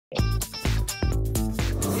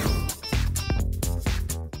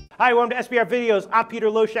Hi, welcome to SBR Videos. I'm Peter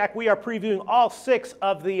Loshak. We are previewing all 6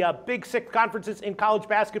 of the Big 6 conferences in college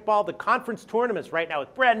basketball, the conference tournaments right now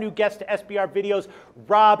with brand new guests to SBR Videos,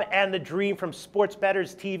 Rob and the Dream from Sports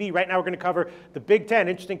Bettors TV. Right now we're going to cover the Big 10.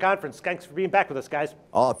 Interesting conference. Thanks for being back with us, guys.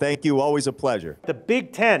 Oh, thank you. Always a pleasure. The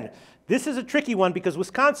Big 10. This is a tricky one because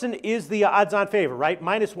Wisconsin is the odds-on favorite, right?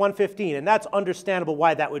 Minus 115, and that's understandable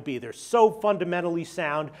why that would be. They're so fundamentally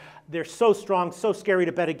sound. They're so strong, so scary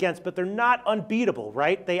to bet against, but they're not unbeatable,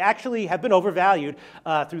 right? They actually have been overvalued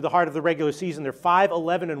through the heart of the regular season. They're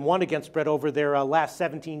 5-11-1 against spread over their last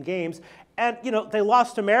 17 games. And, you know, they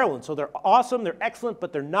lost to Maryland, so they're awesome, they're excellent,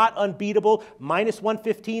 but they're not unbeatable. Minus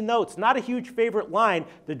 115, though, it's not a huge favorite line.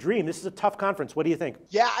 The Dream, this is a tough conference. What do you think?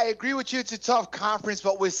 Yeah, I agree with you. It's a tough conference,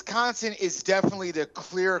 but Wisconsin is definitely the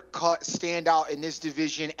clear-cut standout in this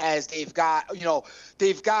division as they've got,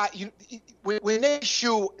 when they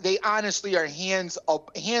shoot, they honestly are hands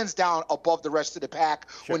down above the rest of the pack.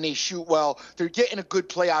 Sure. When they shoot well. They're getting a good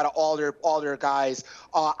play out of all their guys.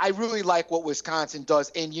 I really like what Wisconsin does,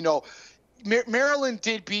 and, you know, Maryland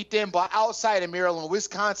did beat them, but outside of Maryland,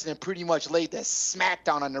 Wisconsin pretty much laid the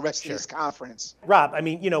smackdown on the rest of this conference. Rob, I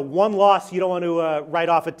mean, you know, one loss, you don't want to write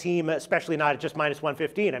off a team, especially not at just minus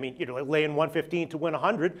 115. I mean, you know, laying 115 to win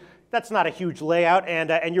 100, that's not a huge layout,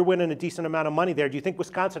 and you're winning a decent amount of money there. Do you think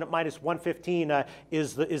Wisconsin at minus 115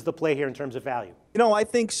 is the play here in terms of value? You know, I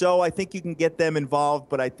think so. I think you can get them involved,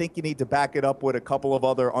 but I think you need to back it up with a couple of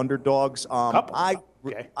other underdogs. I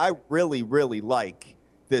really, really like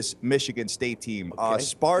this Michigan State team.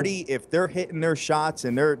 Sparty, if they're hitting their shots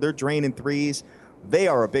and they're draining threes, they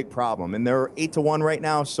are a big problem. And they're 8-1 right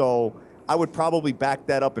now, so I would probably back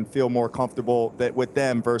that up and feel more comfortable with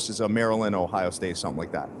them versus a Maryland, Ohio State, something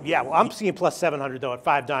like that. Yeah, well, I'm seeing plus 700, though, at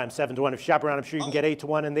 5 dimes, 7-1. If you shop around, I'm sure you can get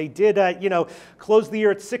 8-1. And they did, close the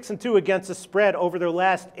year at 6-2 against the spread over their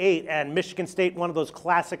last 8. And Michigan State, one of those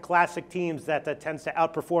classic teams that tends to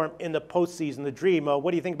outperform in the postseason, the Dream.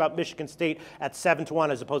 What do you think about Michigan State at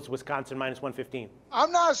 7-1 as opposed to Wisconsin minus 115?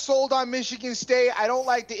 I'm not sold on Michigan State. I don't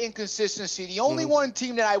like the inconsistency. The only one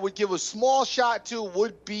team that I would give a small shot to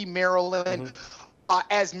would be Maryland.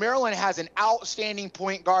 As Maryland has an outstanding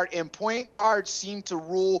point guard, and point guards seem to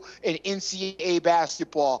rule in NCAA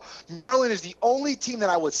basketball. Maryland is the only team that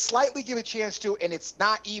I would slightly give a chance to, and it's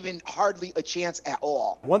not even hardly a chance at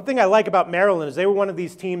all. One thing I like about Maryland is they were one of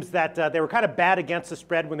these teams that they were kind of bad against the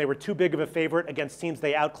spread when they were too big of a favorite against teams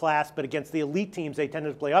they outclassed, but against the elite teams they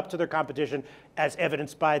tended to play up to their competition, as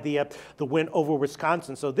evidenced by the win over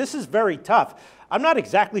Wisconsin. So this is very tough. I'm not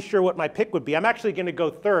exactly sure what my pick would be. I'm actually going to go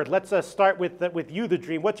third. Let's start with you, the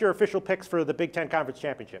Dream. What's your official picks for the Big Ten Conference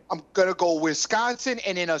Championship? I'm going to go Wisconsin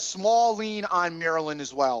and in a small lean on Maryland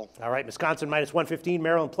as well. All right, Wisconsin minus 115,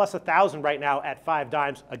 Maryland plus 1,000 right now at 5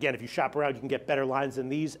 dimes. Again, if you shop around, you can get better lines than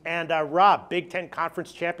these. And Rob, Big Ten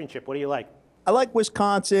Conference Championship, what do you like? I like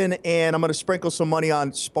Wisconsin, and I'm going to sprinkle some money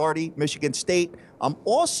on Sparty, Michigan State. I'm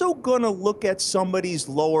also going to look at some of these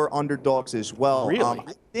lower underdogs as well. Really?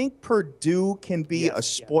 I think Purdue can be a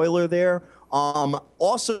spoiler there.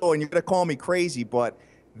 Also, and you're going to call me crazy, but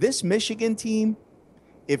this Michigan team,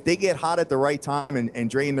 if they get hot at the right time and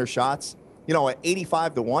drain their shots, you know, at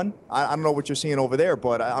 85-1, I don't know what you're seeing over there,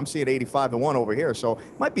 but I'm seeing 85-1 over here. So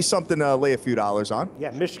it might be something to lay a few dollars on. Yeah,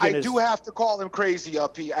 Michigan I do have to call them crazy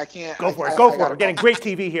up here. I can't. Go for it. We're getting great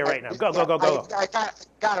TV here right now. Go. I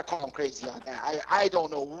got to call him crazy on that. I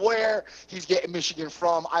don't know where he's getting Michigan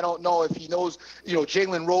from. I don't know if he knows, you know,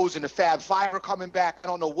 Jalen Rose and the Fab Five are coming back. I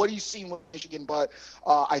don't know what he's seen with Michigan, but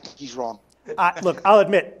I think he's wrong. Look, I'll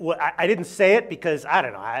admit, I didn't say it because, I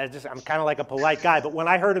don't know, I'm kind of like a polite guy, but when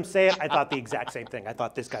I heard him say it, I thought the exact same thing. I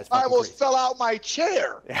thought this guy's fucking I almost fell out my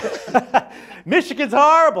chair. Michigan's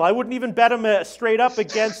horrible. I wouldn't even bet him straight up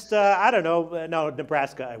against, no,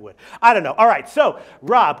 Nebraska I would. I don't know. All right, so,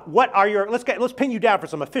 Rob, what are your, let's pin you down for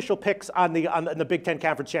some official picks on the Big Ten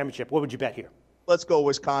Conference Championship. What would you bet here? Let's go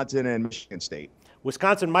Wisconsin and Michigan State.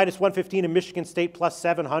 Wisconsin minus 115 and Michigan State plus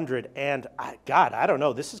 700. And, God, I don't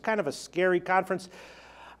know. This is kind of a scary conference.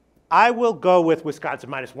 I will go with Wisconsin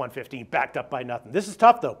minus 115, backed up by nothing. This is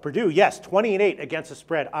tough, though. Purdue, yes, 20-8 against the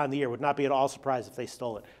spread on the year. Would not be at all surprised if they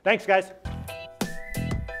stole it. Thanks, guys.